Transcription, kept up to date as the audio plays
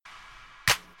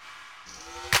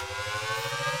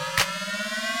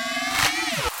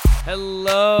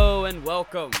Hello and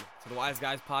welcome to the Wise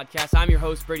Guys Podcast. I'm your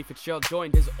host, Brady Fitzgerald,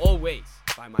 joined as always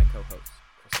by my co-host,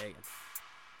 Chris Hagan.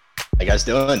 How you guys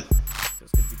doing?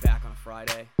 Feels good to be back on a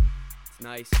Friday. It's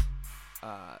nice.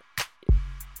 I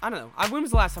don't know. When was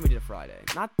the last time we did a Friday?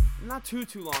 Not too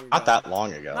long ago. Not that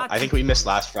long ago. I think we missed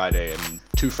last Friday, and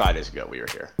 2 Fridays ago we were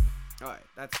here. All right,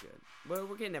 that's good. Well,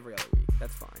 we're getting every other week.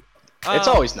 That's fine. It's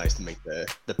always nice to make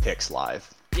the picks live.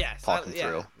 Yes, talking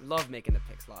through. Love making the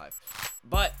picks live.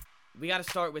 But we got to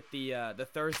start with the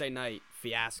Thursday night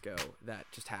fiasco that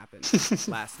just happened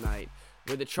last night,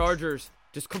 where the Chargers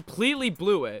just completely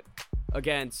blew it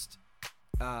against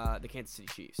the Kansas City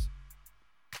Chiefs.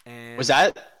 And was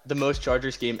that the most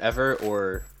Chargers game ever,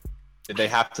 or did they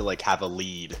have to have a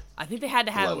lead? I think they had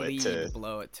to have a lead to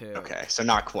blow it too. Okay, so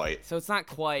not quite. So it's not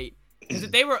quite, because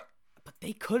but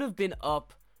they could have been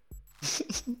up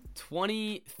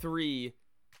 23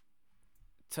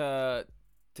 to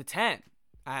 10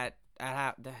 at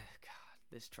God,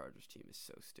 this Chargers team is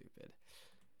so stupid.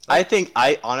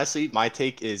 Honestly, my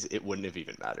take is it wouldn't have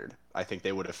even mattered. I think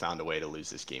they would have found a way to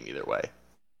lose this game either way.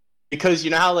 Because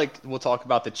you know how we'll talk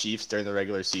about the Chiefs during the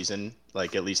regular season,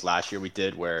 at least last year we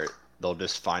did, where they'll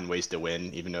just find ways to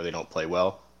win even though they don't play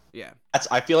well. Yeah.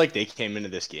 I feel like they came into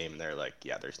this game and they're like,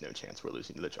 yeah, there's no chance we're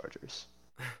losing to the Chargers.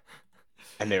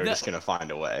 And they were just going to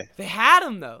find a way. They had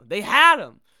him, though. They had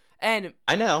him. And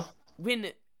I know.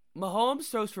 When Mahomes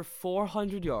throws for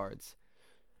 400 yards,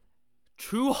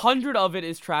 200 of it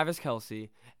is Travis Kelce,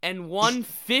 and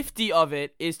 150 of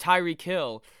it is Tyreek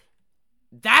Hill,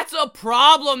 that's a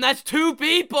problem. That's 2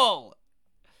 people.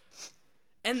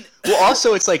 And well,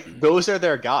 also, it's those are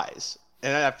their guys.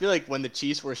 And I feel like when the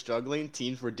Chiefs were struggling,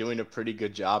 teams were doing a pretty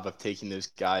good job of taking those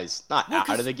guys not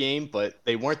out of the game, but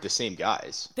they weren't the same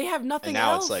guys. They have nothing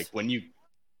else. And now else. it's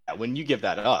when you give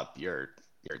that up, you're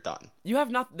done.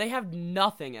 They have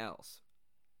nothing else.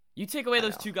 You take away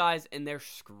those 2 guys and they're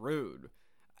screwed.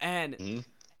 And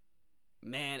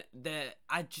man,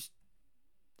 I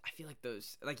feel like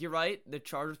those, you're right, the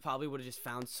Chargers probably would have just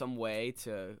found some way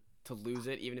to lose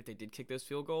it, even if they did kick those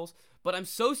field goals. But I'm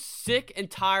so sick and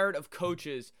tired of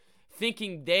coaches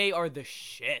thinking they are the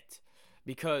shit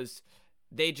because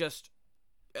they just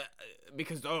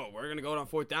we're gonna go on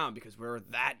 4th down because we're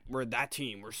that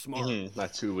team, we're smart.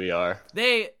 That's who we are.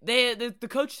 The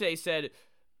coach said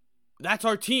that's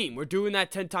our team. We're doing that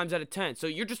 10 times out of 10. So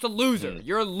you're just a loser.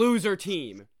 You're a loser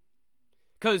team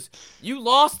because you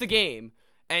lost the game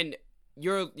and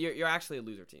you're actually a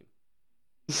loser team.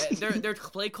 Their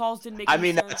play calls didn't make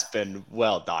any sense. That's been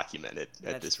well documented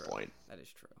at this point. That is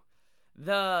true.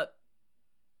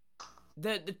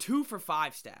 The 2 for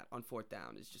 5 stat on 4th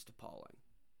down is just appalling.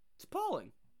 It's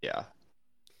appalling. Yeah.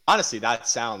 Honestly, that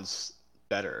sounds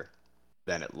better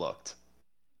than it looked.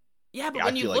 Yeah, but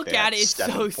when you look at it, it's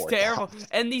so terrible.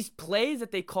 And these plays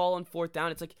that they call on 4th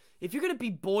down, it's if you're going to be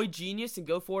boy genius and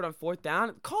go for it on 4th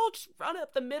down, just run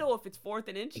up the middle if it's 4th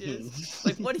and inches.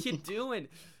 What are you doing?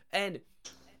 And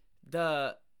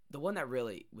the one that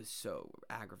really was so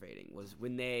aggravating was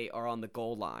when they are on the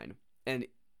goal line and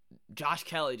Josh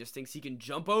Kelly just thinks he can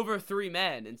jump over 3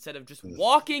 men instead of just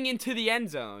walking into the end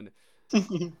zone.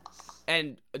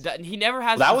 And he never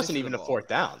has. That wasn't even a 4th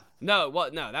down. No,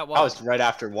 that was right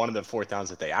after one of the 4th downs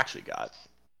that they actually got.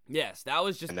 Yes, that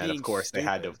was just. And then of course stupid. They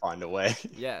had to find a way.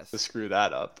 Yes. To screw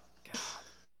that up. God.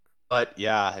 But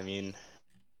yeah,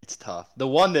 it's tough. The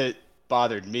one that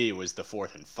bothered me was the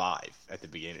 4th and 5 at the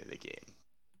beginning of the game.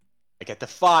 At the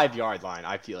 5-yard line,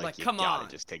 I feel you gotta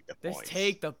just take the points. Just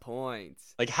take the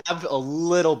points. Have a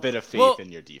little bit of faith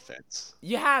in your defense.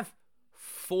 You have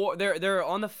 4. They're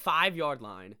on the 5-yard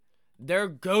line. Their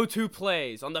go-to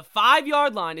plays on the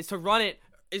 5-yard line is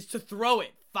to throw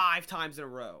it 5 times in a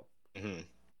row,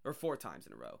 or 4 times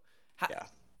in a row.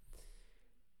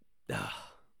 Yeah.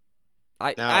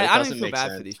 I don't even feel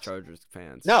bad for these Chargers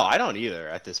fans. No, I don't either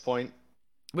at this point.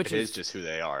 It is just who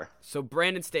they are. So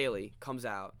Brandon Staley comes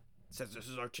out, says, "This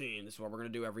is our team. This is what we're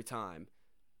going to do every time."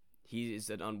 He is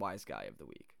an unwise guy of the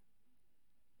week.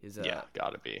 Yeah,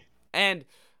 gotta be. And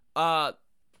I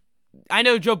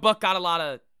know Joe Buck got a lot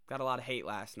of hate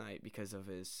last night because of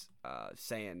his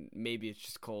saying maybe it's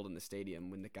just cold in the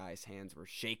stadium when the guy's hands were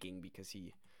shaking because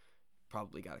he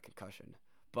probably got a concussion.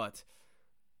 But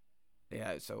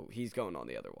yeah, so he's going on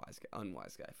the other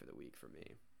unwise guy for the week for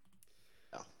me.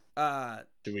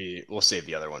 We'll save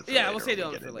the other one for later. Yeah, we'll save the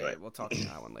other one for later. We'll talk about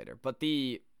that one later. But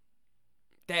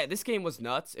this game was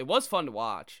nuts. It was fun to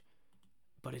watch,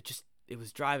 but it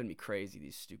was driving me crazy,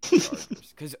 these stupid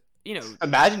Chargers. Because,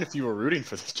 imagine if you were rooting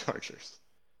for the Chargers.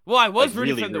 Well, I was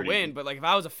rooting for them to win, but if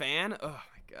I was a fan, oh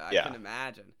my God, I couldn't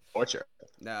imagine. For sure.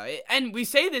 No, and we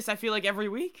say this, I feel like every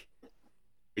week.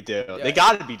 We do. Yeah. They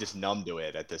got to be just numb to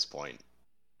it at this point.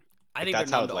 I think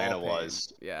that's they're how numb to all Atlanta pain.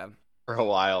 was. Yeah. For a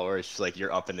while, where it's just like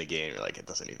you're up in the game, you're like, it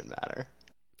doesn't even matter.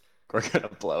 We're gonna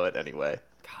blow it anyway.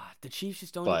 God, the Chiefs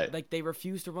just don't But- even, like, they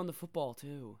refuse to run the football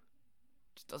too.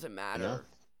 It just doesn't matter. No.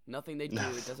 Nothing they do, No.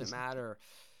 it doesn't matter.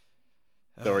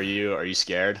 So are you? Are you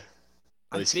scared?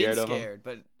 Really I've been of them? scared,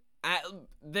 but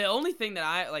the only thing that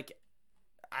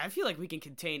I feel like we can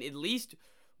contain at least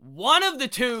one of the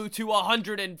two to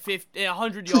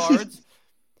 100 yards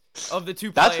of the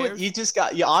two That's players. what you just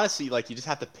got. You honestly, like, you just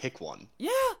have to pick one. Yeah,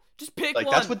 just pick Like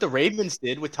one. that's what the Ravens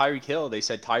did with Tyreek Hill. They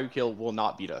said Tyreek Hill will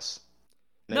not beat us.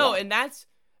 And they No, won. and that's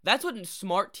what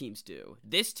smart teams do.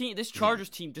 This Chargers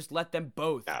team, just let them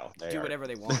both do whatever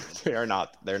they want. They're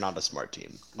not a smart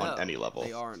team on any level.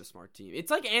 They aren't a smart team.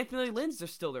 It's like Anthony Lynn's they're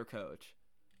still their coach.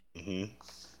 hmm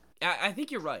I think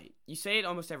you're right. You say it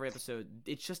almost every episode.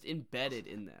 It's just embedded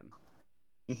in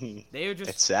them. They are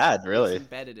just. It's sad, really. It's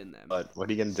embedded in them. But what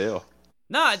are you gonna do?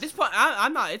 No, at this point,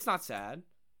 I'm not. It's not sad.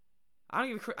 I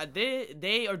don't even.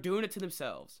 They are doing it to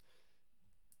themselves.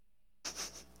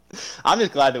 I'm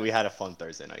just glad that we had a fun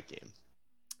Thursday night game.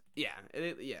 Yeah,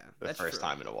 The that's first true.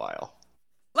 time in a while.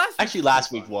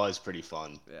 Last Week was pretty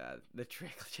fun. Yeah, the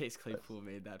trick Chase Claypool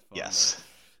made that fun. Yes.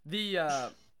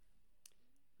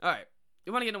 All right,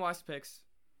 you want to get into wise picks?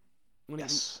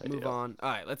 Yes, I Move do. on. All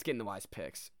right, let's get into wise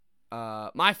picks.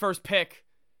 My first pick,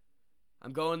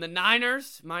 I'm going the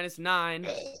Niners -9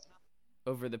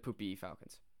 over the poopy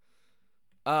Falcons.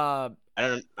 I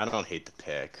don't hate the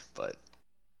pick, but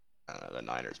I don't know, the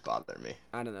Niners bother me.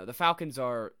 I don't know. The Falcons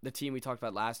are the team we talked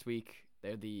about last week.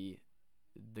 They're the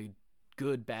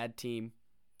good bad team.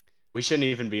 We shouldn't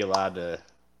even be allowed to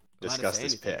I'm not discuss say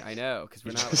this anything. pick. I know, because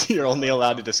we're not. You're only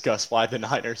allowed to discuss why the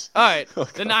Niners. All right, Oh,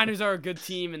 the God. Niners are a good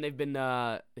team, and they've been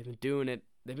doing it.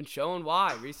 They've been showing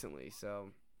why recently.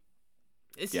 So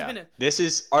this has been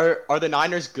Are the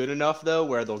Niners good enough though,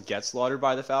 where they'll get slaughtered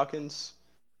by the Falcons?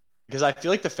 Because I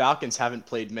feel like the Falcons haven't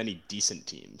played many decent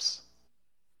teams.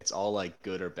 It's all like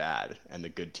good or bad, and the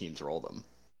good teams roll them.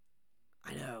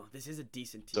 I know this is a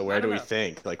decent team. So where do we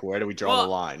think? Like, where do we draw the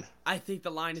line? I think the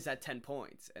line is at 10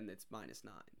 points, and it's -9.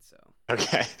 So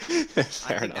Okay, I fair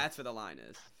think enough. that's where the line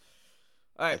is.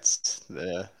 All right, It's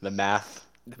the math.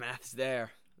 the math's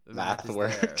there. The Math is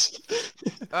works. there.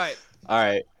 All right, All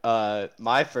right.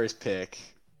 My first pick,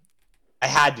 I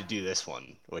had to do this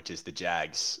one, which is the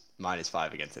Jags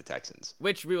 -5 against the Texans.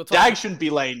 which we will talk. Jags shouldn't be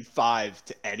laying 5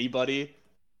 to anybody,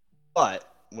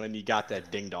 but when you got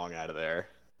that ding dong out of there,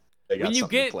 they got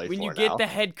something to play when for you now. get the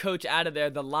head coach out of there,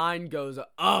 the line goes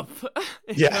up.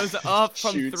 It Yeah. goes up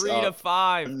from Shoots 3 to up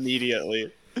 5.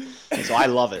 immediately. So I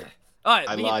love it. All right,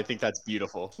 I think that's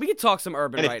beautiful. we can talk some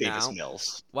urban And right it's Davis now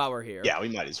Mills. while we're here. Yeah, we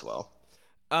might as well.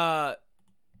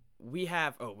 We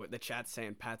have the chat's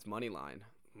saying Pat's money line.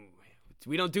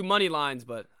 We don't do money lines,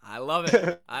 but I love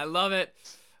it. I love it.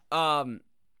 All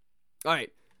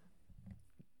right,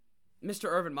 Mr.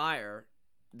 Urban Meyer.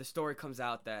 The story comes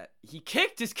out that he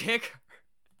kicked his kicker.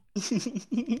 This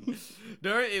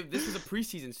was a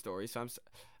preseason story, so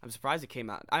I'm surprised it came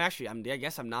out. I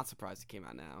guess I'm not surprised it came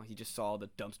out now. He just saw the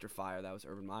dumpster fire that was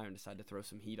Urban Meyer and decided to throw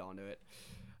some heat onto it.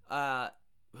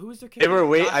 Who was their kicker? They were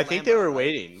waiting. Josh I think Lambo, they were right?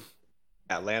 waiting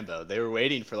at Lambeau. They were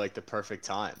waiting for like the perfect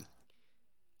time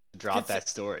to drop that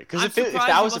story. Because I'm if surprised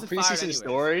that he was a wasn't fired preseason anyways.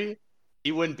 story,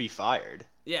 he wouldn't be fired.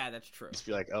 Yeah, that's true. Just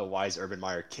be like, oh, why is Urban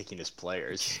Meyer kicking his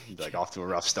players? He'd be like off to a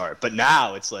rough start. But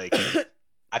now it's like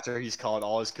after he's called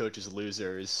all his coaches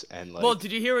losers and like Well,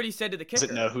 did you hear what he said to the kicker?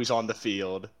 doesn't know who's on the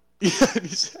field. he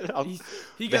said,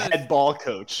 He the goes, head ball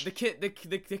coach. the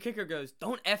kicker goes,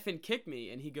 "Don't effing kick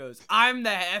me," and he goes, "I'm the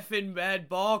effing head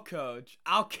ball coach.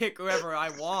 I'll kick whoever I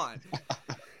want."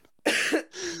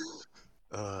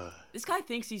 This guy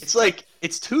thinks he's. It's like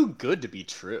it's too good to be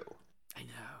true. I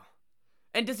know.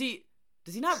 And does he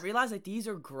not realize that these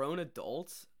are grown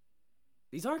adults?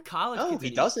 These aren't college No, kids he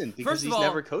anymore. doesn't because First of he's all-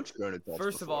 never coached grown adults.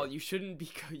 First of before. all, you shouldn't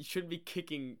be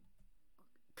kicking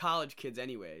college kids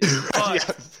anyways.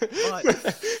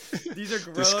 But these are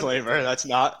grown. Disclaimer: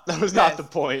 that was not the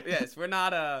point. Yes, we're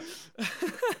not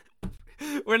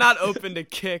we're not open to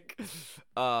kick.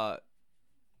 I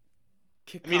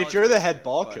mean, if you're the head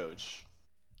ball coach,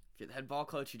 if you're the head ball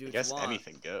coach, you do I what guess you want.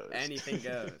 anything goes. Anything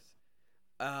goes.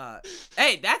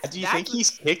 Hey, that's. Do you that's think he's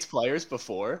kicked players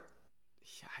before?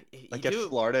 Like at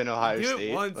Florida and Ohio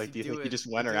State? Like, do you think he just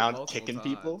went around kicking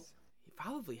people? He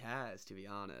probably has, to be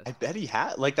honest. I bet he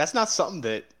had. Like, that's not something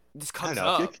that Just I comes don't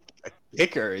know. up. A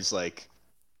kicker is like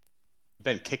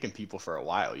been kicking people for a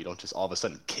while. You don't just all of a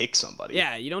sudden kick somebody.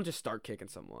 Yeah, you don't just start kicking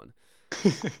someone.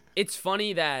 It's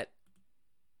funny that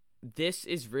this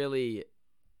is really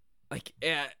like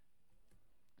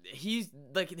he's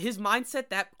like his mindset.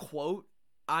 That quote,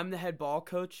 "I'm the head ball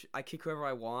coach. I kick whoever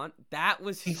I want." That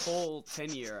was his whole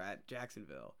tenure at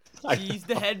Jacksonville. He's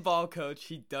the head ball coach.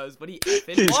 He does what he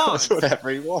effing wants. He does whatever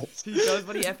he wants. He does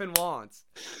what he effing wants.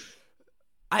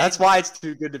 That's why it's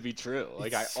too good to be true.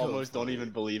 Like, I so almost funny. don't even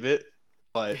believe it,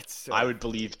 but So I would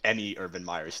believe any Urban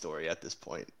Meyer story at this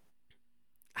point.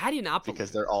 How do you not believe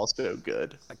because they're all so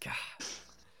good. God.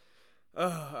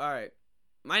 Oh, all right.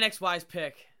 My next wise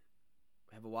pick.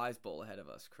 We have a wise bowl ahead of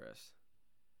us, Chris.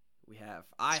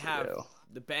 I have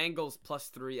the Bengals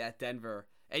 +3 at Denver,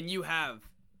 and you have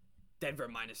Denver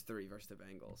 -3 versus the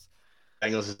Bengals.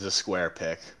 Bengals is a square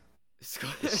pick.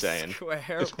 Just saying.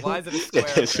 Square? Why is it a square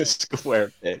pick? It's a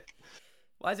square pick.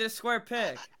 Why is it a square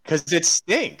pick? Because it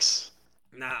stinks.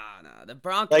 Nah. The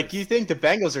Broncos. Like, you think the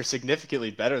Bengals are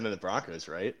significantly better than the Broncos,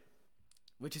 right?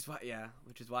 Which is why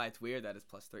it's weird that it's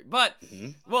 +3. But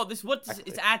well,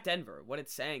 it's at Denver. What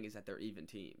it's saying is that they're even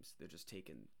teams. They're just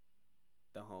taking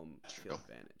the home field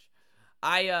advantage.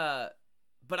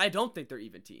 But I don't think they're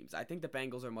even teams. I think the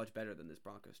Bengals are much better than this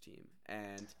Broncos team.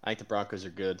 And I think the Broncos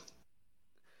are good.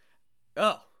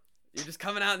 Oh, you're just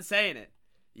coming out and saying it.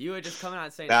 You were just coming out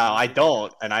and saying it. No, I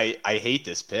don't, and I hate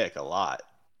this pick a lot.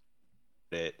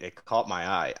 It caught my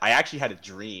eye. I actually had a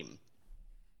dream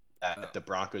that the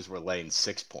Broncos were laying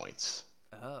 6 points.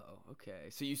 Oh, okay.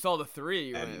 So you saw the 3.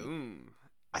 You went,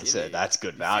 I said, that's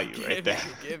good value right there.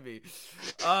 Give me.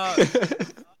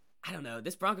 I don't know.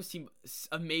 This Broncos team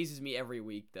amazes me every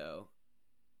week, though.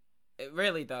 It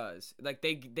really does. Like,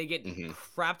 they get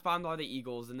crapped bombed by the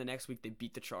Eagles, and the next week they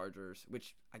beat the Chargers,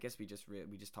 which I guess we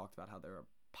just talked about how they're a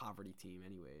poverty team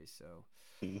anyways. So,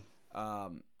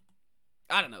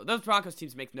 I don't know. Those Broncos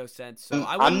teams make no sense. So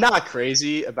I'm not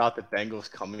crazy about the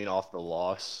Bengals coming off the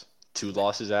loss. 2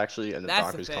 losses, actually, and the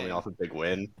Broncos coming off a big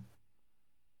win.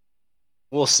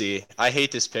 We'll see. I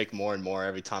hate this pick more and more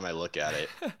every time I look at it.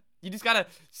 You just gotta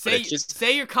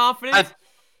say you're confident.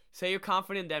 Say you're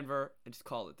confident in Denver and just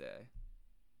call it a day.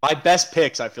 My best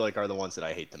picks, I feel like, are the ones that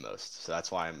I hate the most. So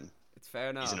that's why it's fair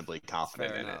enough. Reasonably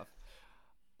confident in it.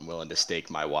 I'm willing to stake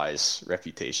my wise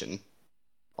reputation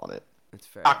on it. It's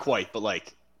fair. Not quite, but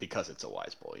like because it's a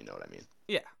wise bowl, you know what I mean?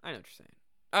 Yeah, I know what you're saying.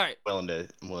 All right.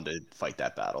 I'm willing to fight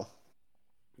that battle.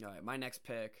 All right, my next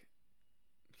pick.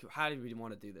 How do we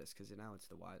want to do this? Because now it's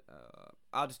the wise.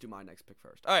 I'll just do my next pick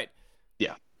first. All right.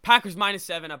 Yeah. Packers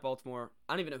 -7 at Baltimore.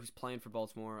 I don't even know who's playing for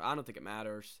Baltimore. I don't think it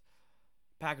matters.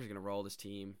 Packers are gonna roll this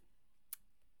team.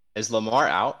 Is Lamar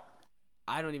out?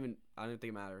 I don't think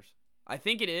it matters. I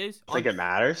think it is. I think it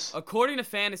matters. According to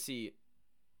fantasy,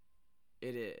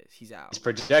 it is. He's out. He's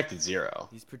projected 0.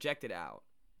 He's projected out,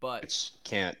 but which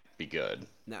can't be good.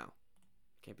 No,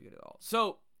 can't be good at all.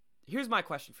 So here's my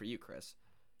question for you, Chris.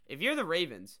 If you're the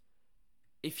Ravens,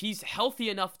 if he's healthy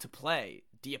enough to play,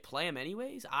 do you play him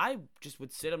anyways? I just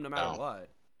would sit him no matter what.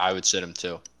 I would sit him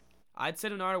too. I'd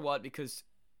sit him no matter what because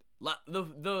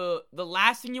the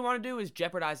last thing you want to do is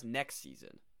jeopardize next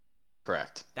season.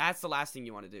 Correct. That's the last thing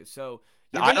you want to do. So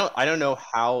I don't know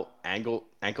how ankle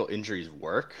injuries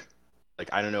work.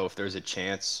 Like, I don't know if there's a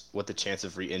chance, what the chance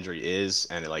of re-injury is,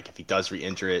 and like if he does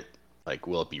re-injure it, like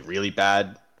will it be really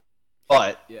bad?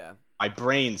 But yeah,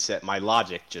 my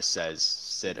logic just says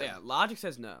sit him. Yeah, logic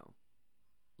says no.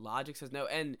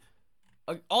 And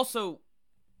also,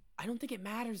 I don't think it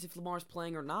matters if Lamar's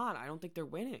playing or not. I don't think they're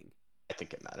winning. I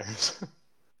think it matters.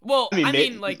 Well, I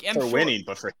mean like for winning,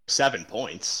 but for 7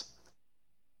 points.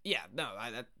 Yeah, no,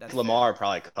 that's Lamar fair.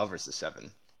 probably covers the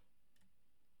 7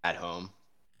 at home.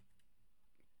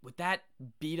 With that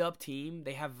beat up team,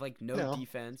 they have like no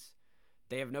defense.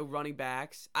 They have no running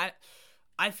backs.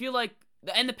 I feel like,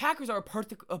 and the Packers are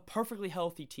a perfectly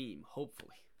healthy team.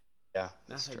 Hopefully. Yeah,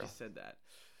 that's true. I just said that.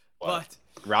 But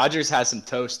Rodgers has some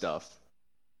toe stuff.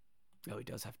 Oh, he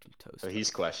does have some toe stuff. So he's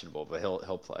questionable, but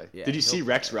he'll play. Yeah, did you see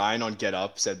Rex Ryan on Get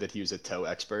Up said that he was a toe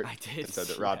expert? I did. And said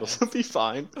that Rodgers will be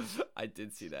fine. I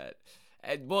did see that.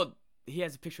 And well, he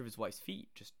has a picture of his wife's feet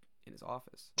just in his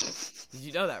office. Did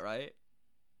you know that, right?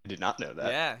 I did not know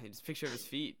that. Yeah, it's a picture of his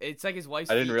feet. It's like his wife's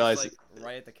I didn't feet realize like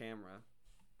right at the camera.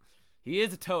 He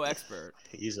is a toe expert.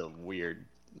 He's a weird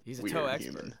toe expert.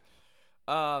 Human.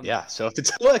 Yeah, so if the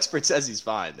toe expert says he's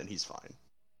fine, then he's fine.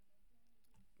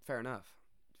 Fair enough.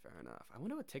 I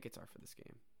wonder what tickets are for this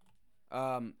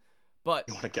game. But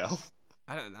you want to go?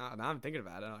 I don't know. Now I'm thinking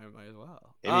about it. I might as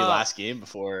well. Maybe last game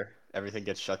before everything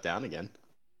gets shut down again.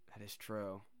 That is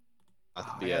true.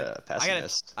 Not to be a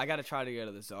pessimist. I gotta try to go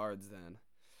to the Zards then.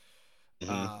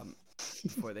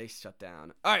 Before they shut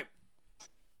down. All right.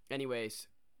 Anyways,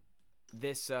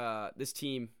 this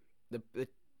team,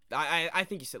 I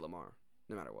think you sit Lamar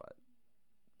no matter what.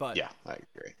 But yeah, I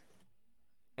agree.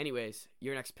 Anyways,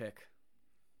 your next pick.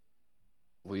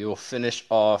 We will finish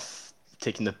off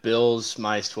taking the Bills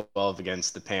 -12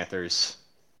 against the Panthers.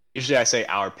 Usually I say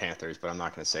our Panthers, but I'm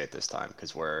not going to say it this time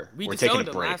because we're taking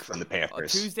a break from the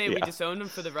Panthers. Tuesday, we disowned them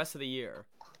for the rest of the year.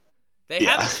 They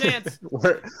Yeah. have a chance.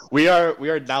 we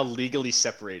are now legally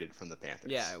separated from the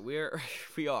Panthers. Yeah, we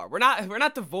are. We're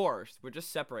not divorced. We're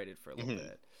just separated for a little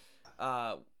bit.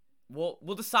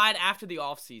 We'll decide after the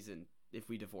offseason if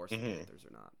we divorce the Panthers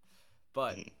or not.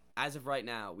 But as of right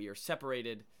now, we are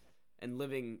separated and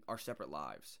living our separate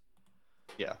lives.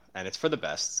 Yeah, and it's for the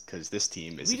best because this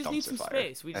team is a dumpster fire. We just need some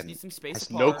space. We just need some space. Has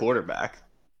no quarterback.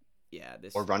 Yeah,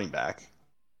 or running back.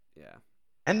 Yeah,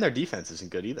 and their defense isn't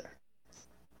good either.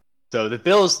 So the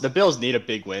Bills need a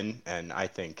big win, and I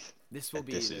think this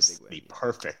is the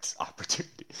perfect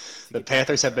opportunity. The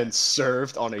Panthers have been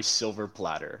served on a silver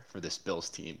platter for this Bills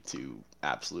team to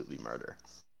absolutely murder.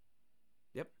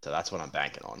 Yep. So that's what I'm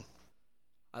banking on.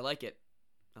 I like it.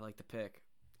 I like the pick.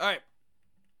 All right.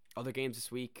 Other games this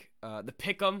week. The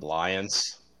Pick'em.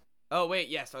 Lions. Oh, wait.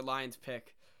 Yes, our Lions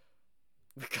pick.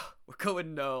 We're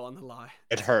going no on the line.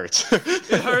 It hurts.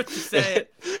 It hurts to say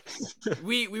it.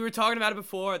 We were talking about it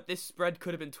before. This spread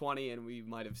could have been 20, and we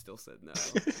might have still said no.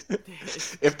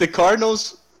 If the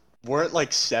Cardinals weren't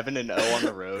like 7-0 on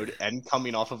the road and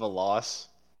coming off of a loss,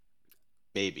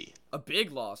 maybe. A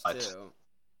big loss, too.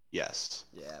 Yes.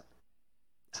 Yeah.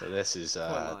 So this is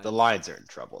the Lions are in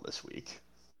trouble this week.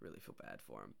 Really feel bad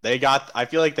for them. I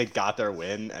feel like they got their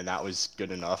win, and that was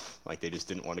good enough. Like they just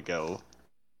didn't want to go.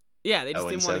 Yeah, they just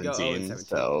didn't want to go 0-17.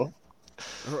 So.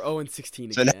 Or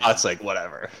 0-16 So again. now it's like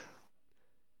whatever.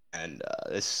 And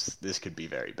this could be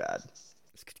very bad.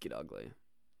 This could get ugly.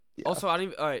 Yeah. Also, I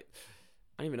don't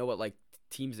even know what like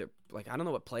teams are like. I don't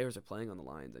know what players are playing on the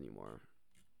Lions anymore.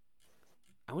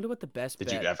 I wonder what the best bet.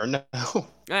 Did you ever know?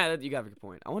 Yeah, you got a good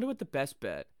point. I wonder what the best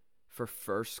bet for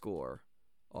first score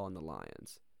on the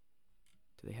Lions.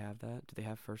 Do they have that? Do they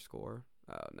have first score?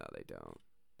 Oh, no, they don't.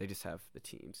 They just have the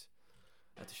teams.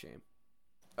 That's a shame.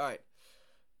 All right.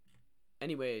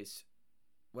 Anyways,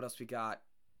 what else we got?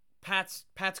 Pats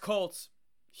Colts.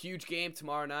 Huge game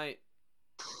tomorrow night.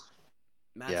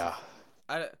 Massive. Yeah.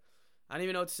 I don't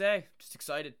even know what to say. Just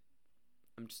excited.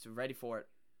 I'm just ready for it.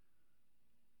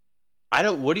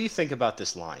 What do you think about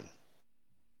this line?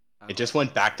 It just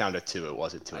went back down to 2. It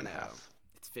wasn't 2.5.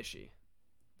 It's fishy.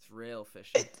 It's real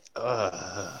fishy.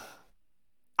 I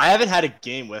haven't had a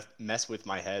game mess with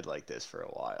my head like this for a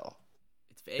while.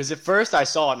 It's because at first I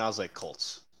saw it and I was like,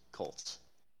 Colts.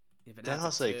 Yeah, then I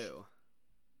was like,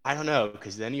 I don't know,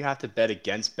 because then you have to bet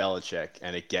against Belichick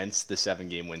and against the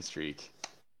 7-game win streak.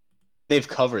 They've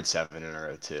covered 7 in a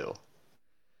row too.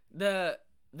 The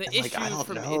issue I don't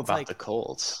know about the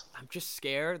Colts. I'm just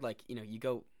scared. Like, you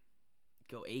go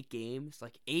 8 games.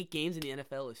 Like 8 games in the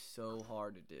NFL is so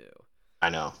hard to do. I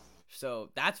know. So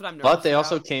that's what I'm nervous about. But they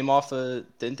also came off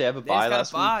didn't they have a bye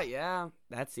last week? Yeah,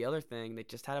 that's the other thing. They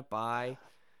just had a bye.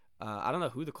 I don't know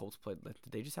who the Colts played. Did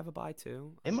they just have a bye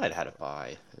too? They might have had a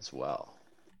bye as well.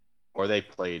 Or they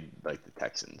played like the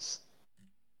Texans.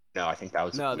 No, I think that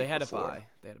was No, they had a bye.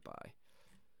 They had a bye.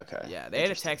 Okay. Yeah, they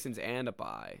had a Texans and a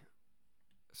bye.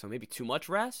 So maybe too much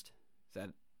rest? Is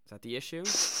that the issue?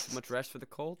 Too much rest for the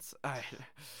Colts?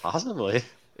 Possibly.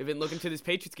 They've been looking to this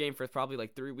Patriots game for probably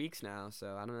like 3 weeks now,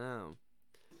 so I don't know.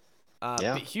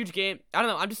 Yeah. Huge game. I don't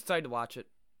know. I'm just excited to watch it.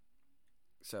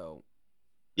 So.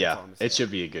 Yeah, it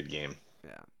should be a good game.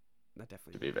 Yeah, that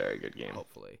definitely should be a very good game.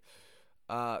 Hopefully.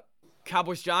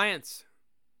 Cowboys Giants.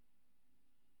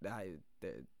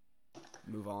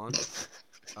 Move on.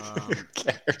 Who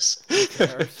cares?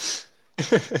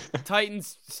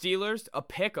 Titans Steelers, a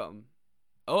pick'em.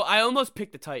 Oh, I almost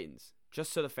picked the Titans,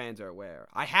 just so the fans are aware.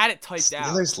 I had it typed out.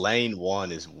 Steelers laying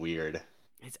 1 is weird.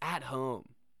 It's at home.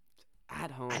 I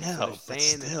know, but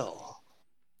still.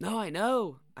 No, I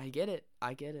know. I get it.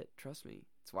 Trust me.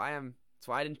 That's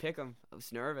why I didn't pick them. I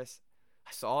was nervous.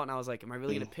 I saw it and I was like, am I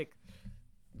really gonna pick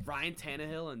Ryan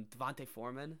Tannehill and Devontae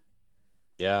Foreman?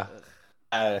 Yeah.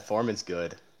 Foreman's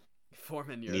good.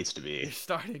 Foreman, needs to be. You're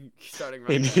starting right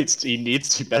He needs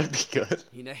to better be good.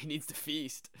 He needs to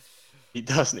feast. He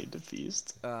does need to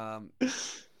feast. I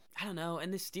don't know.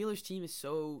 And the Steelers team is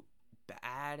so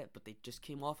bad, but they just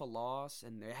came off a loss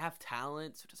and they have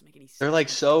talent, so it doesn't make any sense. They're like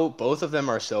both of them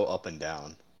are so up and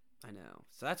down. I know.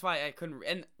 So that's why I couldn't.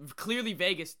 And clearly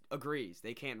Vegas agrees.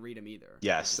 They can't read them either.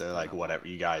 Yes, they're like, whatever.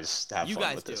 You guys have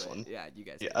fun with this one. Yeah, you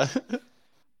guys. Yeah.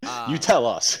 You tell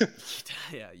us.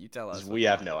 Yeah, you tell us. We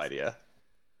have no idea.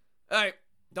 All right,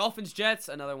 Dolphins Jets,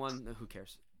 another one. Who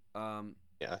cares?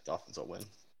 Yeah, Dolphins will win.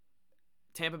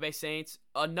 Tampa Bay Saints,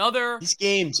 another. These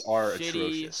games are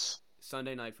atrocious.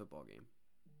 Sunday night football game.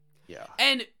 Yeah.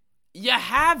 And you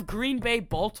have Green Bay,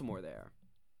 Baltimore there.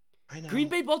 I know. Green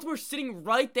Bay, Baltimore sitting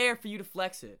right there for you to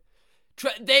flex it.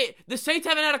 The Saints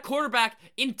haven't had a quarterback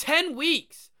in 10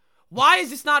 weeks. Why is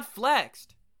this not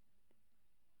flexed?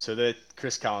 So that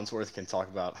Chris Collinsworth can talk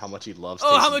about how much he loves Taysom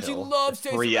Oh, how much Hill he loves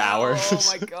Taysom 3 Hill. hours.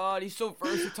 Oh my God, he's so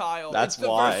versatile. That's it's the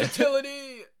why.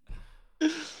 versatility.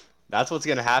 That's what's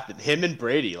gonna happen. Him and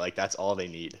Brady, like that's all they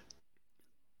need.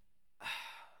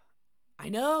 I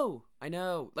know.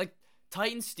 Like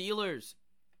Titans, Steelers,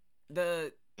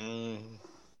 that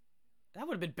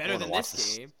would have been better than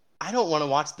this game. I don't want to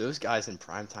watch those guys in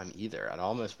primetime either. I'd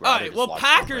almost All rather right, just well,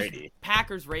 watch Brady.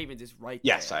 Packers, Ravens is right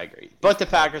Yes, there. I agree. But the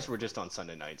Packers were just on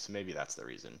Sunday night, so maybe that's the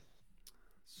reason.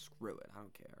 Screw it, I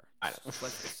don't care. I know.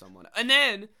 Let's get someone. And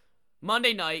then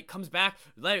Monday night comes back.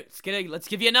 Let's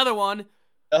give you another one.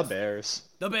 The Bears.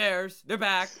 The Bears, they're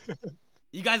back.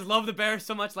 You guys loved the Bears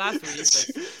so much last week.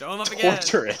 Let's throw them up again.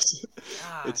 Torturous.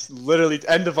 God. It's literally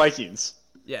and the Vikings.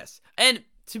 Yes, and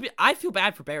I feel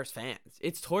bad for Bears fans.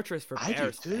 It's torturous for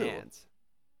Bears fans.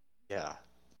 Yeah.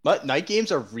 But night games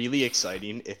are really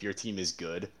exciting if your team is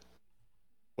good.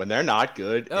 When they're not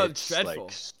good, it's dreadful.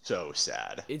 Like so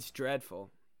sad. It's dreadful.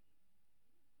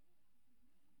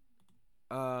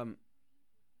 Yeah,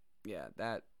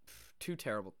 that two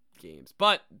terrible games.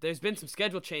 But there's been some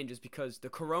schedule changes because the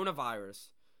coronavirus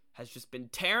has just been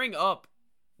tearing up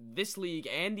this league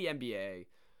and the NBA.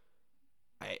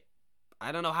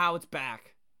 I don't know how it's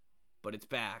back, but it's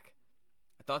back.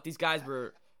 I thought these guys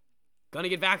were gonna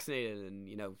get vaccinated and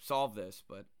solve this,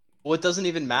 but well, it doesn't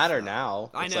even matter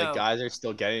now. I it's know. Like guys are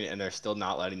still getting it and they're still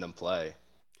not letting them play.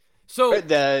 So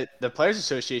the Players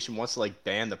Association wants to like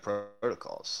ban the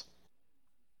protocols.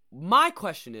 My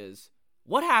question is,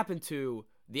 what happened to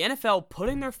the NFL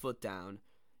putting their foot down?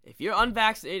 If you're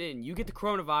unvaccinated and you get the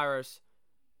coronavirus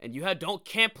and you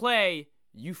can't play,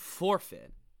 you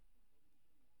forfeit.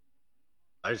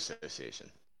 Players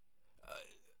Association.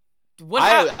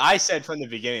 I said from the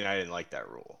beginning I didn't like that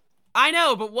rule. I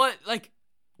know, but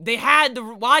they had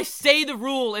why say the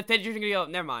rule if they're just gonna go,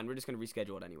 never mind, we're just gonna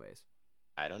reschedule it anyways.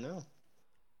 I don't know.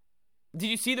 Did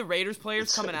you see the Raiders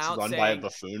players coming out run by a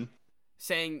buffoon?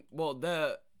 Saying, well,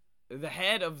 the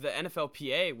head of the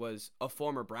NFLPA was a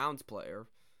former Browns player.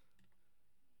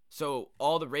 So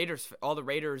all the Raiders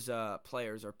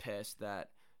players are pissed that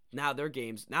now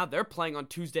they're playing on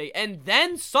Tuesday and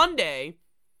then Sunday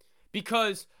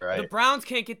because the Browns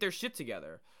can't get their shit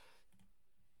together.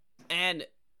 And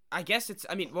I guess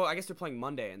they're playing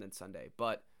Monday and then Sunday,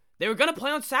 but they were going to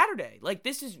play on Saturday. Like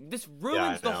this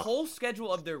ruins the whole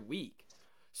schedule of their week.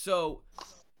 So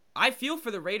I feel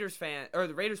for the Raiders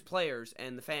the Raiders players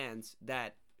and the fans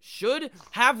that should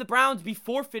have the Browns be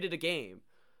forfeited a game.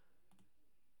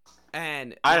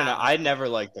 And I don't know. I never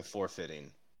liked the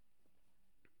forfeiting.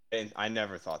 And I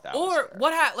never thought that was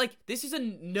fair. This is a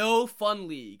no fun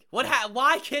league.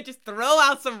 Why can't just throw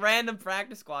out some random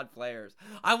practice squad players?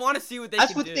 I want to see what they can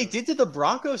do. That's what they did to the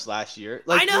Broncos last year.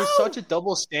 I know! There's such a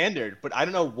double standard, but I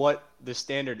don't know what the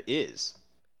standard is.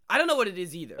 I don't know what it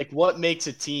is either. Like, what makes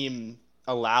a team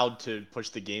allowed to push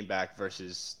the game back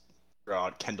versus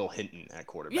Kendall Hinton at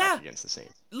quarterback against the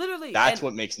Saints? Literally. That's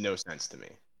what makes no sense to me.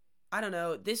 I don't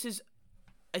know.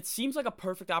 It seems like a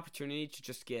perfect opportunity to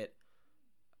just get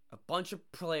a bunch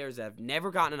of players that have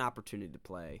never gotten an opportunity to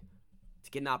play,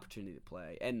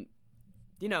 And,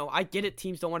 I get it.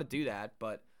 Teams don't want to do that,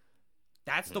 but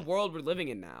that's the world we're living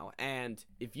in now. And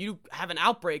if you have an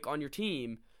outbreak on your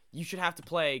team, you should have to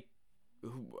play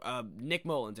Nick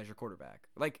Mullins as your quarterback.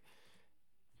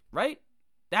 Right?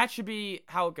 That should be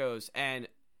how it goes. And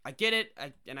I get it.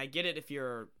 I get it if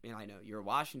you're, I know you're a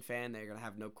Washington fan, they're going to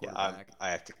have no quarterback. Yeah, I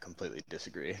have to completely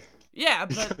disagree. Yeah,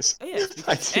 but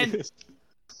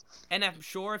and I'm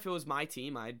sure if it was my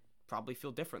team, I'd probably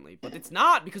feel differently. But it's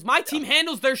not, because my team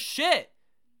handles their shit.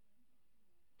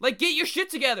 Get your shit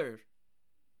together.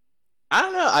 I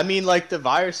don't know. I mean, the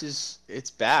virus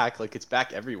it's back. It's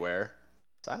back everywhere.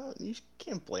 So you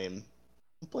can't blame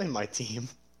my team.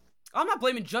 I'm not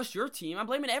blaming just your team. I'm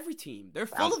blaming every team. They're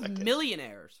full of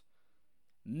millionaires.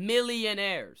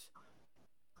 Millionaires.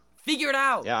 Figure it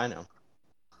out. Yeah, I know.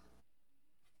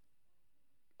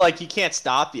 You can't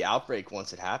stop the outbreak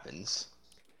once it happens.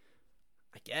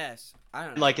 I guess. I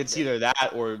don't know. It's either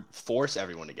that or force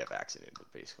everyone to get vaccinated,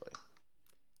 basically.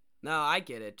 No, I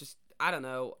get it. Just, I don't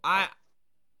know. I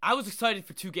was excited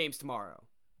for 2 games tomorrow.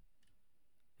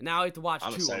 And now I have to watch 2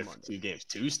 on Monday. I'm excited for 2 games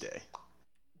Tuesday.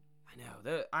 I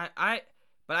know.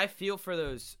 But I feel for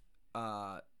those.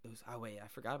 Oh wait, I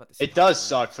forgot about this. It does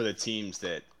suck for the teams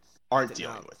that aren't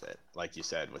dealing with it, like you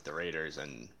said, with the Raiders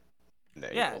and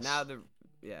the Eagles.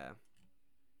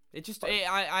 It just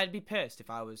I'd be pissed if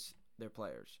I was their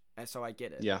players, and so I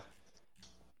get it. Yeah.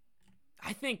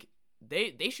 I think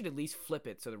they should at least flip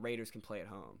it so the Raiders can play at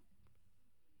home.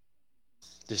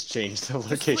 Just change the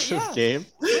location of the game.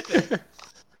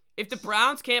 If the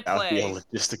Browns can't play, that would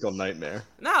be a logistical nightmare.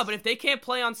 No, but if they can't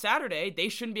play on Saturday, they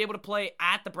shouldn't be able to play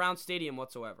at the Browns Stadium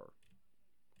whatsoever.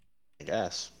 I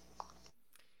guess.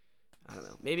 I don't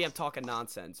know. Maybe I'm talking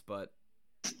nonsense, but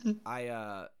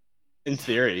in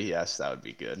theory, yes, that would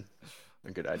be good.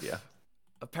 A good idea.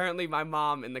 Apparently, my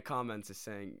mom in the comments is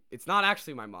saying it's not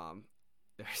actually my mom.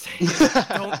 They're saying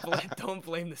don't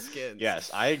blame the Skins. Yes,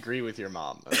 I agree with your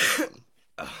mom.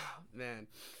 Oh, man.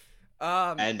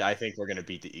 And I think we're gonna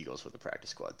beat the Eagles with the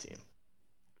practice squad team.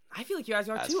 I feel like you guys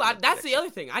are too. That's the other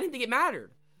thing. I didn't think it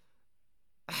mattered.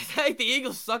 I think the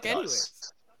Eagles suck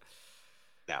anyways.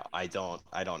 No, I don't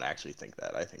actually think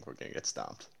that. I think we're gonna get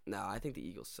stomped. No, I think the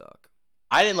Eagles suck.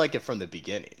 I didn't like it from the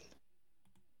beginning.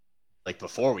 Like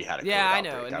before we had a yeah, I know.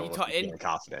 outbreak, And I wasn't feeling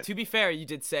confident. To be fair, you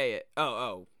did say it.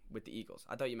 Oh, with the Eagles.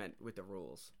 I thought you meant with the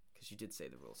rules because you did say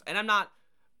the rules. And I'm not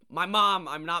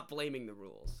blaming the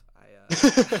rules.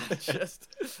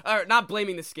 Not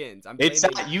blaming the Skins.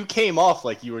 You came off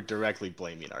like you were directly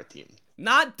blaming our team.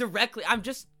 Not directly. I'm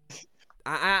just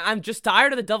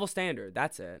tired of the double standard.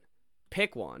 That's it.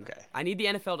 Pick one. Okay. I need the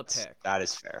NFL to pick. That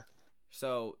is fair.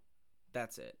 So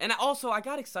that's it. And also, I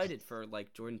got excited for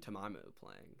like Jordan Tamamu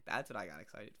playing. That's what I got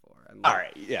excited for. And, like, all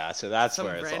right, yeah. So that's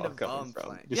where it's all coming from.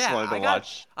 Playing. Just wanted to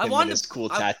watch him and his cool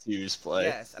tattoos play.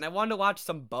 Yes, and I wanted to watch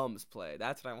some bums play.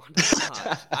 That's what I wanted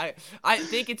to watch. I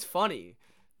think it's funny,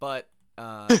 but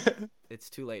it's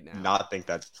too late now. Not think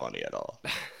that's funny at all.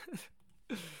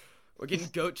 We're getting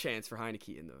goat chants for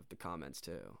Heineke in the comments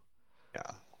too.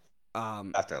 Yeah.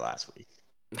 After last week.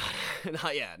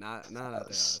 not after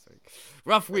last week.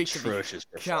 Rough week to be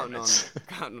counting on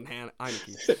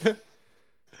Heineke.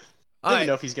 I don't even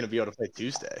know if he's going to be able to play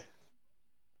Tuesday.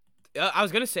 I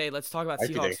was going to say, let's talk about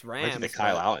Seahawks Rams. The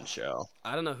Kyle Allen show.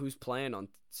 I don't know who's playing on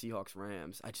Seahawks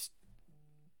Rams.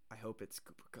 I hope it's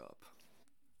Cooper Kupp.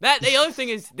 The other thing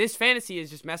is, this fantasy is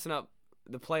just messing up.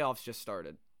 The playoffs just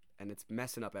started, and it's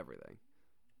messing up everything.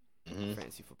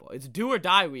 Fantasy football. It's do or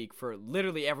die week for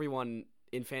literally everyone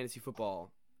in fantasy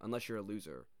football, unless you're a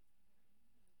loser.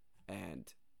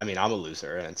 And I mean, I'm a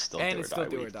loser, and it's still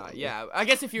do or die. Yeah, I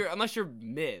guess unless you're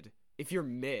mid. If you're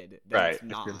mid, then right, it's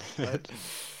not.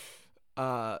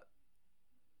 All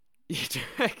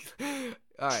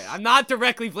right, I'm not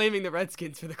directly blaming the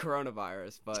Redskins for the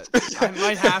coronavirus, but I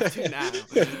might have to now.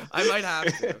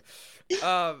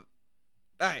 All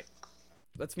right,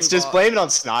 let's move on. Just blame it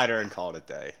on Snyder and call it a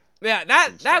day. Yeah,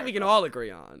 that we can all agree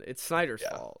on. It's Snyder's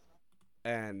fault,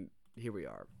 and here we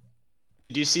are.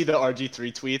 Did you see the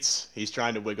RG3 tweets? He's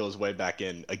trying to wiggle his way back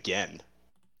in again.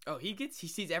 Oh, he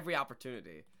sees every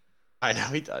opportunity. I know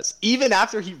he does. Even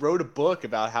after he wrote a book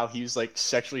about how he was like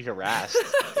sexually harassed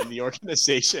in the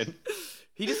organization.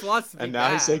 He just wants to be And now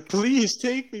back. he's like, please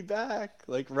take me back.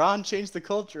 Like, Ron changed the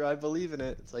culture. I believe in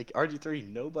it. It's like, RG3,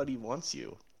 nobody wants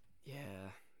you. Yeah.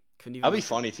 That'd be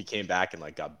funny if he came back and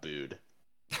like got booed.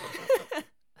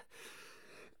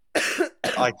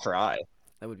 I'd cry.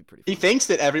 That would be pretty funny. He thinks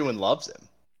that everyone loves him.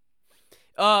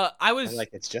 And like,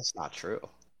 it's just not true.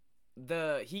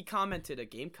 He commented a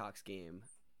Gamecocks game.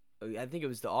 I think it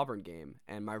was the Auburn game,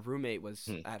 and my roommate was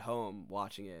at home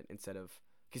watching it instead of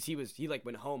because he like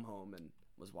went home and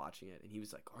was watching it, and he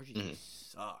was like, RG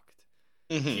sucked.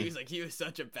 He was like, he was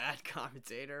such a bad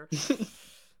commentator.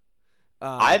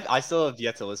 I still have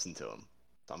yet to listen to him,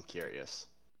 so I'm curious.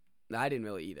 I didn't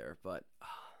really either, but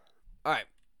all right,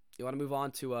 you want to move on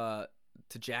to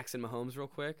Jackson Mahomes real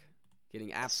quick,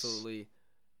 getting absolutely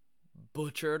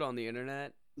butchered on the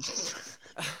internet.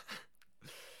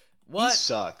 What? He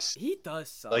sucks. He does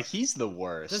suck. Like, he's the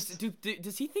worst.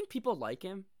 Does he think people like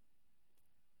him?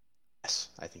 Yes,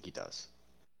 I think he does.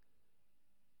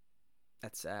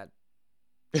 That's sad.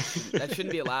 That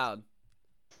shouldn't be allowed.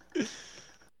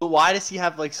 But why does he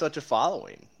have like such a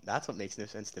following? That's what makes no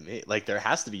sense to me. Like, there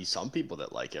has to be some people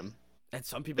that like him. And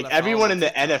some people like everyone in the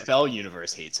NFL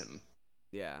universe hates him.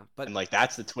 Yeah, but and like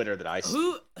that's the Twitter that I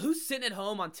see. Who's sitting at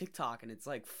home on TikTok and it's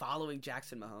like following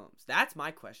Jackson Mahomes? That's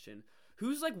my question.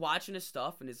 Who's like watching his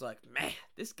stuff and is like, man,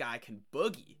 this guy can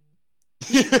boogie.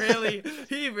 He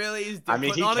really is. I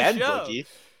mean, he on can a show. boogie.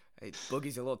 Hey,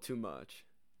 boogie's a little too much.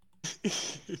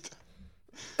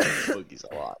 Boogie's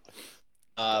a lot.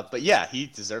 But yeah, he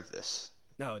deserved this.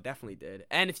 No, definitely did.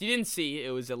 And if you didn't see,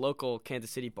 it was a local Kansas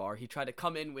City bar. He tried to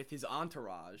come in with his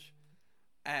entourage,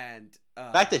 and the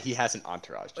fact that he has an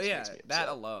entourage. Just makes me that upset.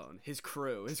 alone, his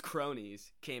crew, his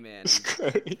cronies came in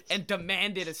and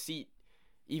demanded a seat,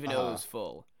 even though it was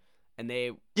full, and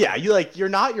they. Yeah, you're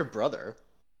not your brother.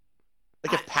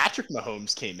 Like if Patrick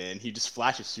Mahomes came in, he'd just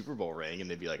flash a Super Bowl ring, and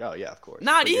they'd be like, "Oh yeah, of course."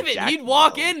 Not But even. He'd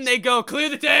walk in and they'd go, "Clear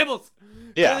the tables.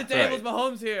 Yeah, Clear the tables. right.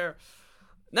 Mahomes here."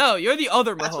 No, you're the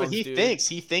other Mahomes. That's what he dude. thinks.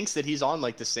 He thinks that he's on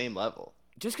like the same level.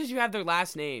 Just because you have their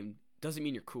last name doesn't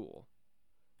mean you're cool.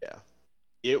 Yeah.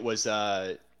 It was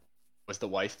the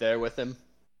wife there with him?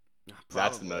 Probably.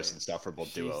 That's the most insufferable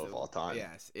duo of all time.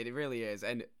 Yes, it really is.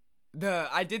 And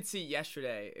I did see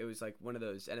yesterday, it was like one of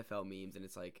those NFL memes, and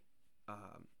it's like,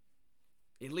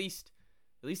 at least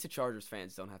the Chargers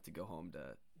fans don't have to go home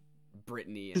to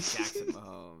Brittany and Jackson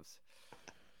Mahomes.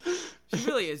 She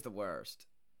really is the worst.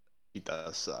 He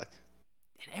does suck.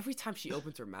 And every time she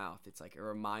opens her mouth, it's like it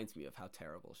reminds me of how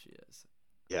terrible she is.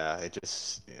 Yeah, it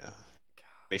just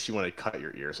makes you want to cut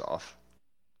your ears off.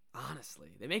 Honestly,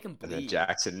 they make him bleed. And then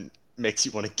Jackson makes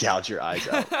you want to gouge your eyes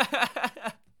out.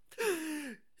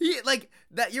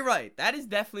 You're right. That is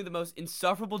definitely the most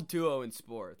insufferable duo in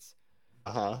sports.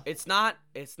 It's not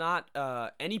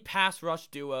any pass rush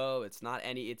duo. It's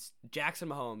Jackson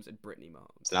Mahomes and Brittany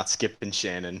Mahomes. It's not Skip and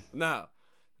Shannon. No,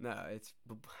 it's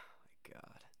oh my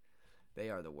God. They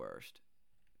are the worst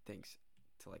things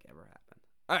to ever happen.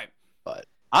 All right. But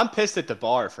I'm pissed at the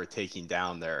bar for taking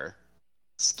down their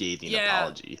scathing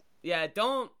apology. Yeah,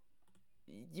 don't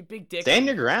you big dick. Stand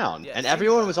your ground. Yeah, and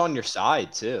everyone was on your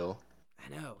side too. I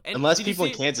know. And unless people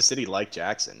in Kansas City like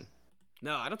Jackson.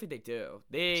 No, I don't think they do.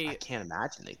 I can't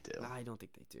imagine they do. I don't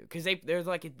think they do. Because there's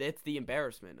it's the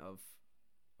embarrassment of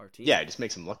our team. Yeah, it just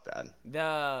makes them look bad.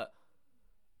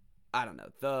 I don't know.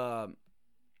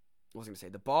 I was going to say,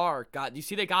 the bar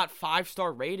they got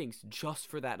 5-star ratings just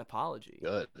for that apology.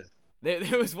 Good.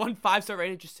 There was one 5-star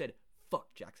rating that just said,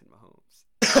 "Fuck Jackson Mahomes."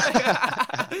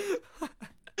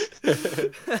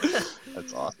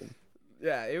 That's awesome.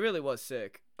 Yeah, it really was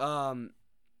sick. Yeah,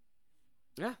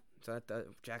 so that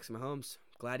Jackson Mahomes,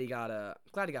 glad he got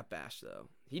bashed though.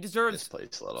 He deserves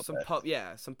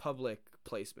some public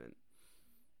placement.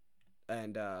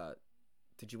 And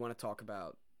did you want to talk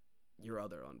about your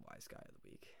other unwise guy of the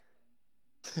week?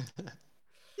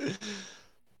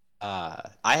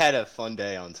 I had a fun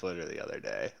day on Twitter the other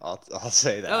day. I'll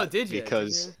say that. Oh, did you?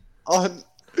 Because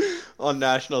on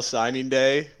National Signing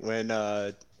Day, when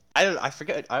I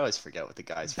always forget what the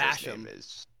guy's first name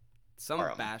is. Some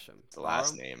Basham. The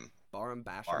last name. Barham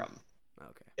Basham. Barham.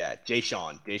 Okay. Yeah,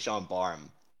 Deshaun Barham,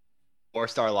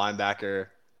 4-star linebacker,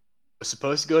 was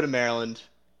supposed to go to Maryland,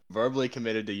 verbally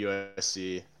committed to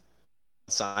USC.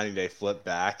 Signing day, flipped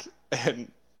back,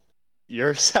 and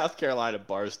your South Carolina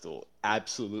Barstool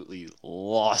absolutely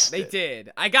lost it. They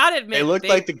did. I gotta admit, they looked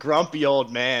like the grumpy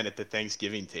old man at the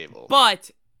Thanksgiving table. But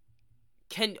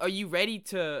are you ready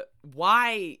to?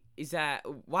 Why is that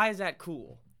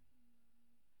cool?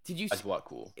 Did you? That's what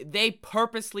cool? They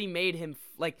purposely made him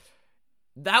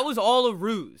that was all a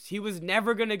ruse. He was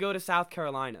never gonna go to South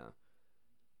Carolina.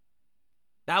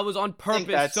 That was on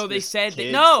purpose. So they said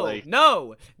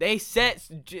no. They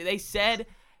said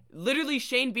literally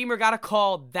Shane Beamer got a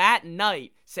call that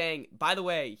night saying, "By the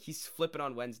way, he's flipping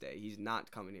on Wednesday. He's not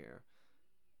coming here."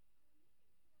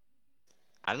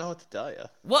 I don't know what to tell you.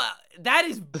 Well, that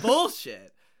is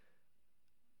bullshit.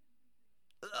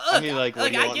 I mean, what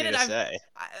do you want me to say?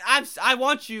 I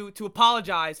want you to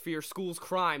apologize for your school's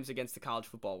crimes against the college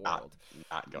football world.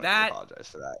 Not going to apologize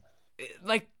for that.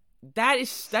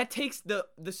 That takes the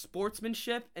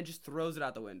sportsmanship and just throws it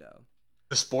out the window.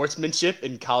 The sportsmanship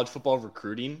in college football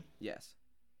recruiting? Yes.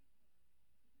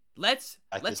 Let's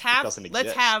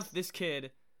have this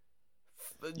kid.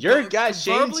 Your guy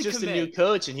Shane's just a new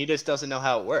coach and he just doesn't know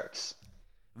how it works.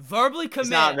 Verbally commit.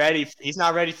 He's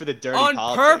not ready for the dirty on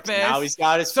politics. Purpose. Now he's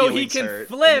got his so feelings he can hurt.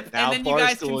 flip, and now then you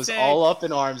guys can is say all up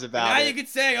in arms about now it. Now you can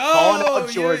say, calling out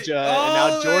Georgia, and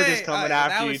now Georgia's coming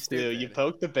right, after you too. You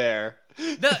poked the bear.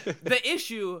 The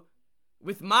issue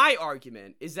with my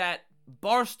argument is that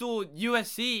Barstool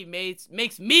USC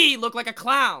makes me look like a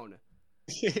clown.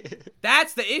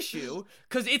 That's the issue,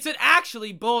 because it's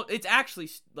actually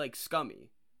scummy.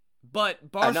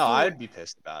 But Barstool, I know, I'd be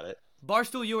pissed about it.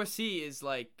 Barstool USC is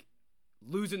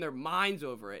losing their minds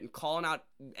over it and calling out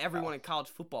everyone in college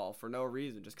football for no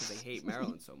reason just because they hate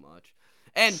Maryland so much.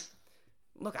 And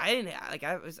look,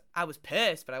 I was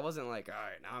pissed, but I wasn't all right,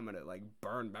 now I'm gonna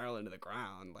burn Maryland to the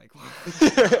ground.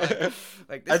 This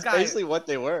That's guy, basically what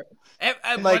they were.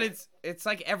 But it's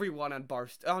like everyone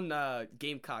on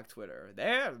Gamecock Twitter,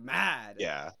 they're mad.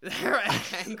 Yeah, they're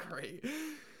angry.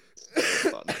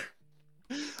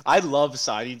 I love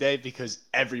signing day because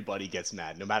everybody gets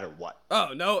mad no matter what. Oh,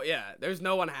 no, yeah. There's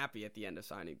no one happy at the end of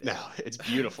signing day. No, it's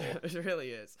beautiful. It really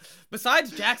is.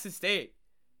 Besides Jackson State,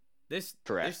 this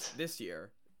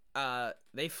year,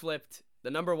 they flipped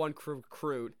the number one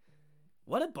recruit,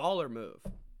 What a baller move.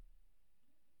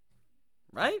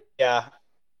 Right? Yeah.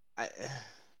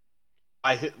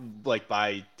 I hit like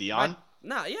by Dion?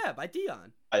 By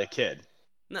Dion. By a kid.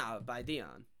 No, by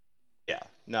Dion. Yeah.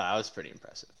 No, that was pretty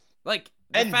impressive. Like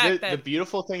The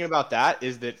beautiful thing about that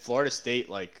is that Florida State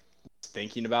was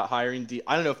thinking about hiring Dion.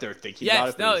 I don't know if they were thinking about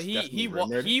it, but he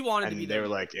wanted to be there. They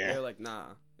were like, yeah. They were like, nah.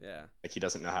 Yeah. Like he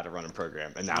doesn't know how to run a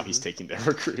program, and now he's taking their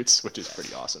recruits, which is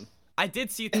pretty awesome. I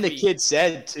did see and the kid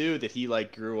said too that he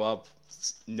grew up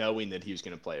knowing that he was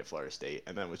going to play at Florida State,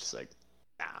 and then was just like,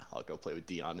 nah, I'll go play with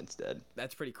Dion instead.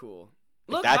 That's pretty cool.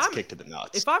 Look, that's kick to the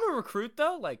nuts. If I'm a recruit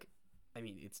though,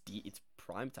 it's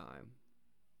prime time.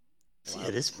 Yeah,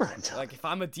 it is prime time. Like if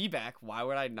I'm a D-back, why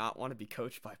would I not want to be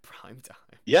coached by prime time?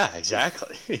 Yeah,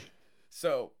 exactly.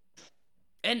 So,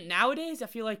 and nowadays I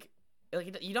feel like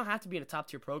you don't have to be in a top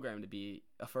tier program to be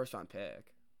a first round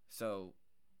pick. So,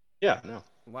 yeah, no.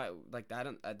 Why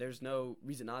there's no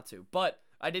reason not to. But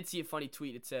I did see a funny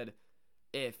tweet. It said,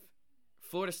 if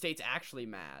Florida State's actually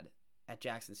mad at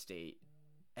Jackson State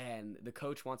and the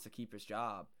coach wants to keep his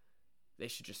job, they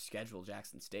should just schedule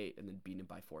Jackson State and then beat him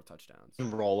by 4 touchdowns.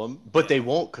 And roll them, but they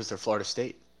won't because they're Florida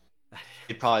State.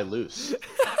 They'd probably lose.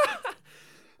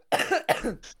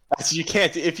 So you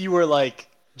can't. If you were like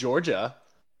Georgia,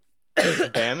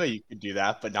 Alabama, you could do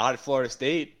that, but not at Florida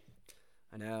State.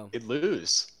 I know. It'd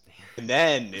lose. And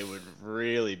then it would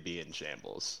really be in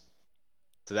shambles.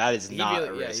 So that is not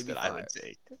a risk that I would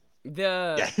take.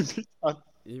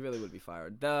 He really would be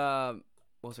fired. What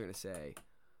was I going to say?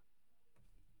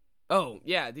 Oh,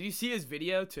 yeah. Did you see his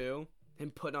video, too?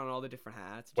 Him putting on all the different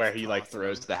hats. Where he,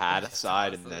 throws the hat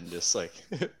aside and then just,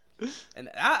 And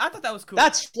I thought that was cool.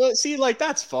 That's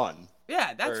fun.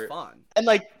 Yeah, that's fun. And,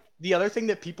 the other thing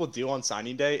that people do on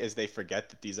signing day is they forget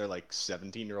that these are,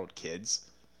 17-year-old kids.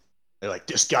 They're like,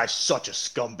 this guy's such a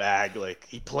scumbag.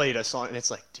 He played us on. And it's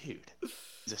like, dude,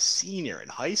 he's a senior in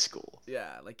high school.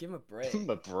 Yeah, give him a break. Give him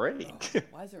a break. Oh,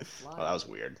 why is there a fly? Oh, that was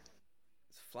weird.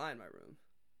 There's a fly in my room.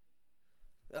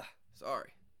 Ugh, sorry.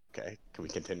 Okay, can we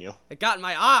continue? It got in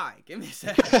my eye. Give me a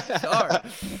second. Sorry.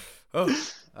 Oh,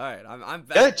 all right. I'm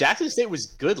back. Yeah, Jackson State was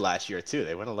good last year, too.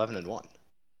 They went 11-1.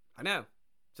 I know.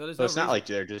 So it's not like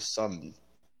they're just some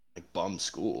bum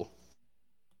school.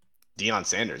 Deion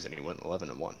Sanders, and he went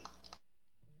 11-1.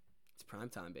 It's prime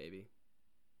time, baby.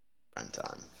 Prime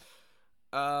time.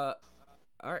 All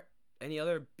right. Any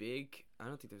other big? I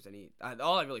don't think there's any.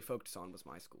 All I really focused on was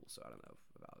my school, so I don't know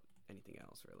about anything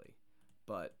else really.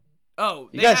 But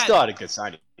you guys still had a good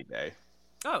signing day.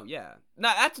 Oh yeah. No,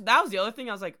 that was the other thing.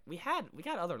 I was like, we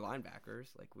got other linebackers.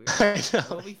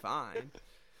 We'll be fine.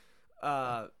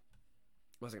 What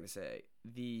was I gonna say?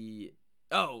 The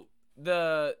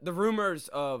rumors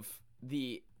of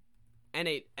the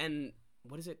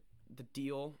what is it? The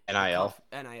deal,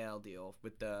 NIL deal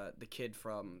with the kid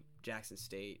from Jackson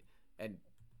State, and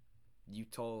you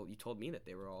told me that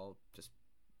they were all just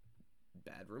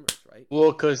bad rumors, right?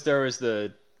 Well, because there was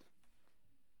Did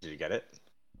you get it?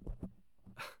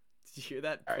 Did you hear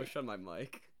that push on my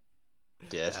mic?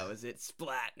 Did. That was it.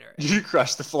 Splatner. You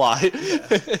crushed the fly.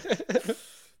 Yeah.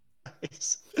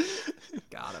 Nice.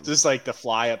 Got him. Just like the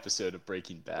fly episode of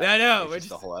Breaking Bad. I know.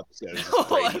 The whole episode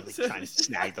is trying to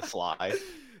snag the fly.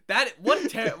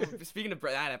 Speaking of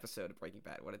that episode of Breaking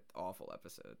Bad, what an awful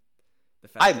episode.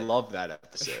 I love that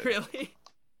episode. Really?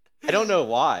 I don't know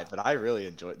why, but I really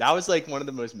enjoyed it. That was one of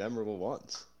the most memorable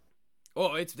ones.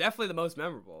 Oh, it's definitely the most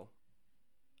memorable.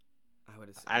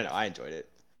 I don't know. I enjoed it.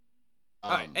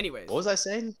 All right. Anyways, what was I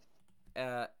saying?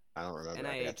 I don't remember.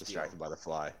 I got distracted by the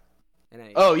fly.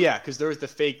 Oh yeah, because there was the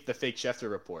fake Schefter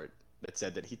report that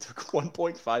said that he took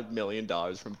 $1.5 million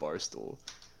from Barstool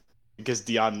because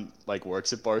Dion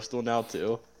works at Barstool now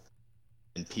too,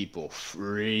 and people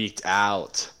freaked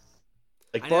out.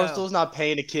 Barstool's not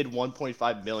paying a kid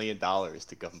 $1.5 million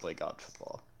to come play college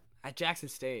football at Jackson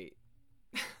State.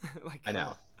 I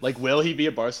know. Will he be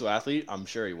a Barstool athlete? I'm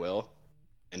sure he will.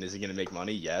 And is he gonna make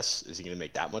money? Yes. Is he gonna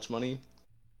make that much money?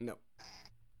 No.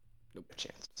 Nope. No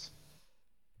chances.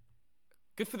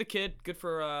 Good for the kid. Good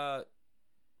for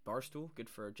Barstool. Good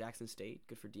for Jackson State.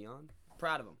 Good for Dion.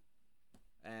 Proud of him.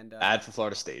 And bad for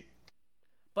Florida State.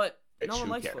 But no one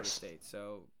likes Florida State,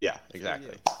 so yeah,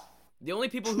 exactly. The only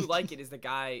people who like it is the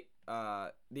guy,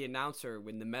 the announcer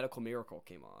when the Medical Miracle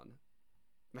came on.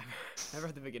 Remember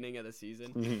at the beginning of the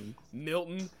season? Mm-hmm.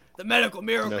 Milton, the Medical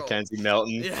Miracle. Mackenzie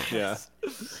Milton. Yes.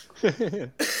 Yeah.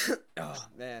 Oh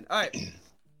man. All right.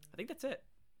 I think that's it.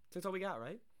 That's all we got,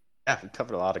 right? Yeah, we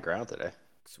covered a lot of ground today.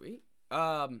 Sweet.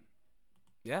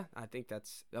 Yeah, I think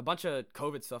that's a bunch of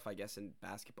COVID stuff, I guess, in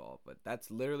basketball, but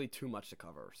that's literally too much to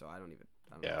cover, so I don't know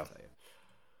what to tell you.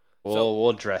 We'll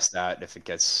address that if it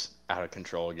gets out of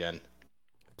control again.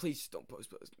 Please just don't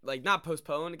postpone. Like, not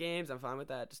postpone the games. I'm fine with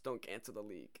that. Just don't cancel the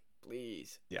league.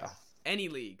 Please. Yeah. Any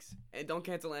leagues. And don't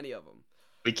cancel any of them.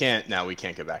 We can't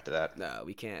go back to that. No,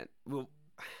 we can't. Well,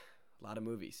 a lot of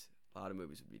movies. A lot of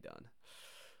movies would be done.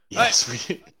 Yes,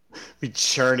 we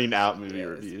churning out movie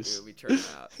reviews. We churning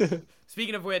out.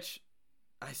 Speaking of which,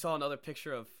 I saw another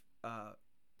picture of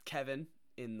Kevin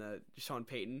in the Sean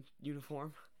Payton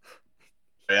uniform.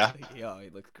 Yeah. Yo, he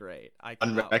looks great.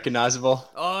 Unrecognizable.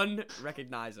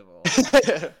 Unrecognizable.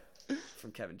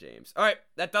 From Kevin James. All right,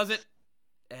 that does it.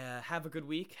 Have a good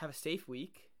week. Have a safe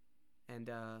week. And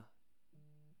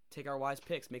take our wise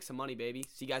picks. Make some money, baby.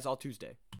 See you guys all Tuesday.